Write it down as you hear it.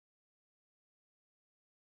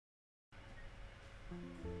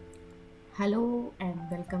Hello and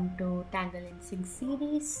welcome to Tangle InSync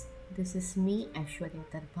series. This is me, Aishwarya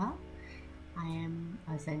Darbha. I am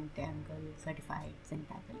a Zentangle Certified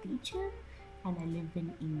Zentangle Teacher and I live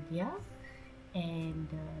in India. And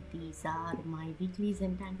these are my weekly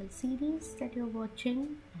Zentangle series that you're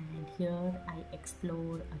watching. And here I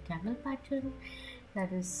explore a tangle pattern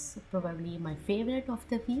that is probably my favorite of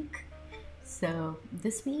the week. So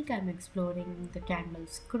this week I'm exploring the Tangle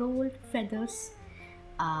ScrolledFeathers.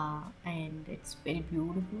 And it's very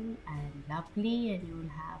beautiful and lovely and you will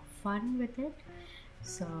have fun with it.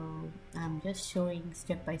 So I'm just showing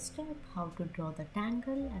step by step how to draw the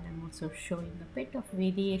tangle, and I'm also showing a bit of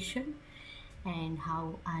variation and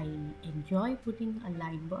how I enjoy putting a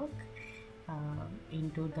line work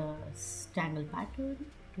into the tangle pattern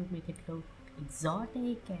to make it look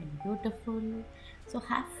exotic and beautiful. So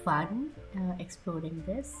have fun exploring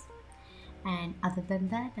this. And other than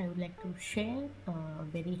that, I would like to share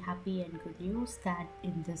very happy and good news that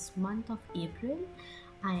in this month of April,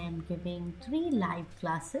 I am giving 3 live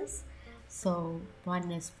classes. So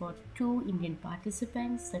one is for 2 Indian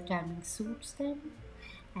participants, the timing suits them.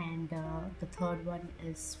 And the third one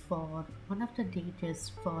is for one of the dates is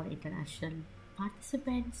for international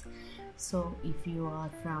participants. So if you are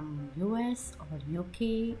from US or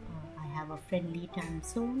UK, I have a friendly time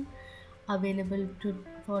zone available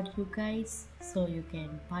for you guys, so you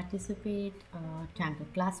can participate tangle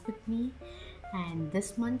class with me. And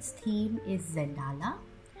this month's theme is Zendala,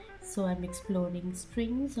 so I'm exploring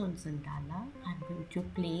strings on Zendala. I'm going to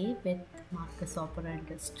play with Marcus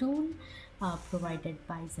Operandus tool provided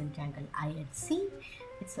by Zentangle INC.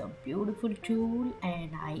 It's a beautiful tool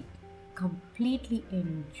and I completely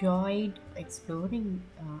enjoyed exploring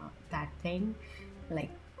that thing,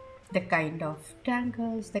 like the kind of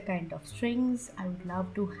tangles, the kind of strings I would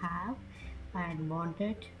love to have and want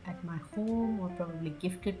it at my home, or probably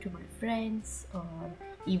gift it to my friends, or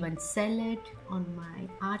even sell it on my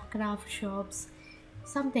art craft shops,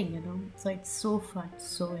 something. So it's so fun,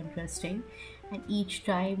 so interesting, and each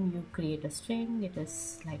time you create a string, it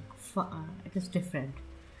is like it is different.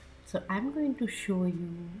 So I'm going to show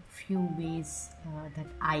you few ways that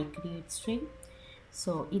I create string.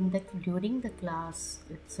 So during the class,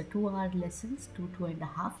 it's a 2-hour lessons, 2.5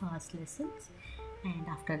 hours lessons, and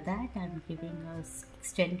after that I'm giving us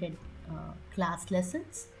extended class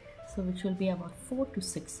lessons, so which will be about 4 to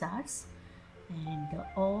 6 hours, and the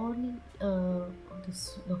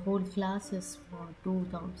whole class is for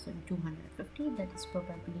 2,250. That is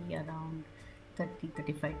probably around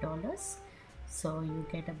 $35. So you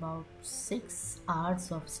get about 6 hours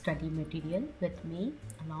of study material with me,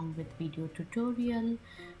 along with video tutorial,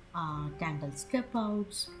 tangle step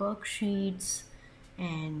outs, worksheets,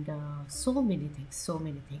 and so many things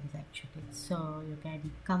actually. So you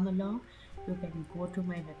can come along, you can go to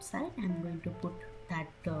my website. I'm going to put that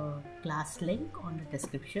class link on the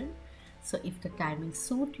description. So if the timing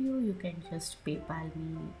suit you, you can just PayPal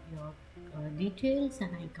me your details,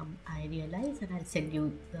 and I realize, and I'll send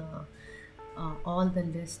you the all the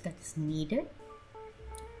list that is needed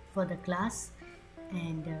for the class,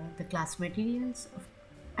 and the class materials.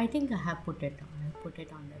 I think I have put it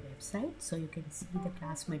on the website, so you can see the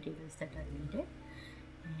class materials that are needed.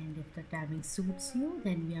 And if the timing suits you,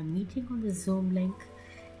 then we are meeting on the Zoom link,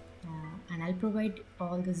 and I'll provide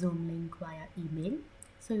all the Zoom link via email.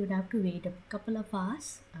 So you'd have to wait a couple of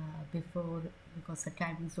hours because the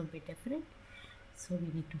timings will be different, so we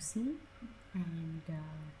need to see. And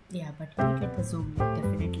but you will get the Zoom link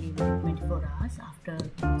definitely within 24 hours after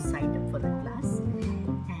you sign up for the class.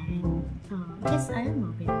 And yes, I am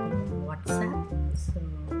available on WhatsApp, so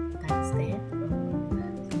that's there.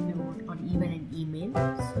 So if you want, or even an email.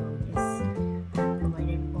 So yes, I have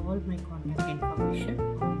provided all my contact information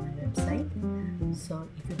on my website. So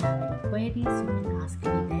if you have any queries, you can ask me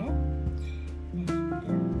there.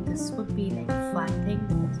 And this would be like a fun thing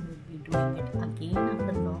because we'll be doing it again after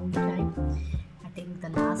a long time. I think the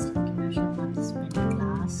last international participant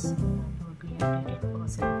class probably I did it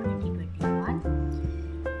was in 2021,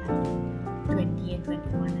 and 20 and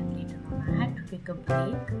 21, and later on I had to take a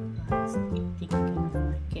break, taking care of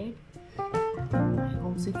my kid, my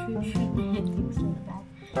home situation and things like that.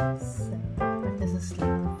 So, but this is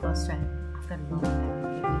like the first time after a long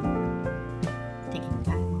time taking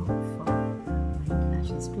time off for my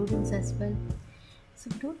international students as well. So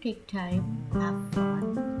do take time, have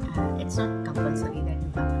fun. It's not compulsory that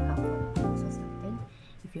you have to come for a course or something.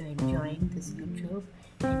 If you're enjoying this YouTube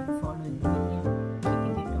and following me and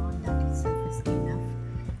keeping it on, that itself is enough.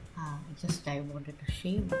 I wanted to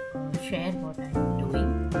share what I'm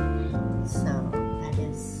doing. So that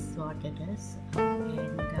is what it is.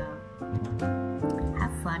 And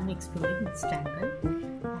have fun exploring this tangle,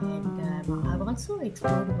 and I've also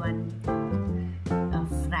explored one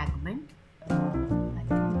fragment. I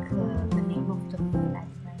think the name of the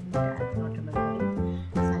fragment I'm not remembering,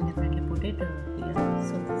 so I'll definitely put it here.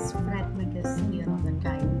 So this fragment is here on the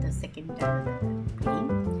tile, the second tangle that I'm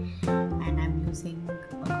playing, and I'm using the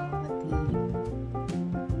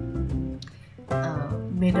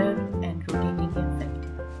mirror and rotating effect.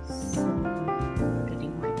 So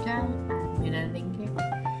rotating my tile and mirroring it,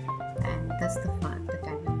 and that's the fun. The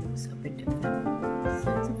tangle looks a bit different, so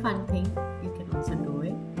it's a fun thing. You can also do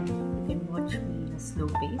it. You can watch me in a slow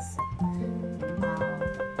pace.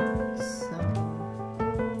 So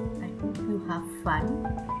I hope you have fun,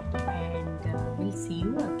 and we'll see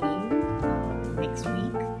you again next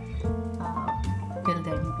week. Till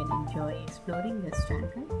then, you can enjoy exploring this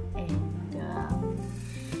tangle, and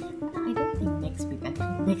I don't think next week,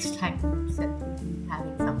 actually next time itself we'll be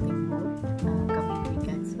having something more coming week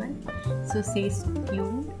as well. So stay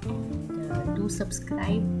tuned, and do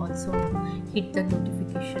subscribe. Also hit the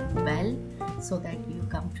notification bell so that you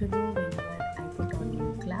come to know whenever I put on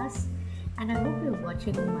new class. And I hope you're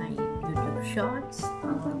watching my YouTube shorts,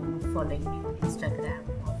 or following me on Instagram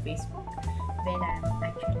or Facebook, where I'm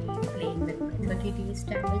actually playing with my 30 days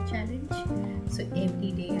Tangle challenge. So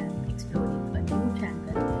every day I'm exploring a new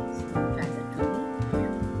tangle. It's a new tangle to me.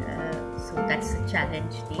 So that's the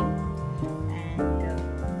challenge name.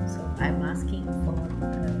 And so I'm asking for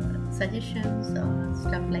suggestions or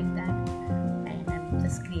stuff like that. And I'm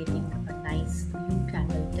just creating a nice new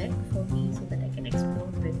tangle deck for me so that I can explore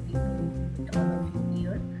with people, all of you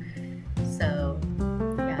here. So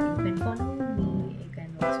yeah, you can follow me. You can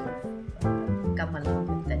also come along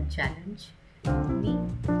with that challenge with me.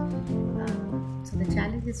 So the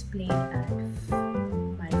challenge is played at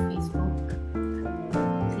my Facebook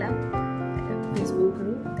club, Facebook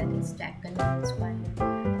group, that is Tangle Inspired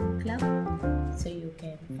Club. So you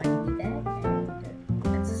can find me there,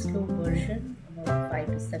 and it's a slow version, about 5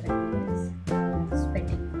 to 7 minutes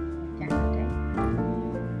spending Tangle time.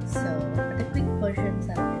 So but the quick versions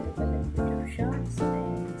are available in YouTube Shorts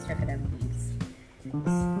and Instagram Reels.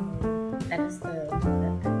 So that is the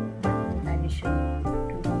addition to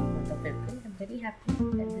the month of April. I'm very happy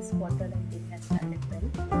that this quarter ending has started well.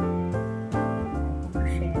 I want to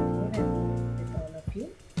share more and more with all of you.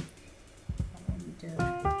 And so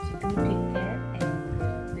do take care, and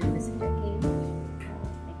we'll visit again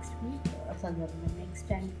next week, or somewhere in the next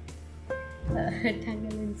time.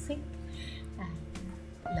 Tangle and Sync. And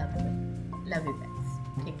love you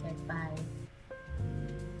guys. Take care. Bye.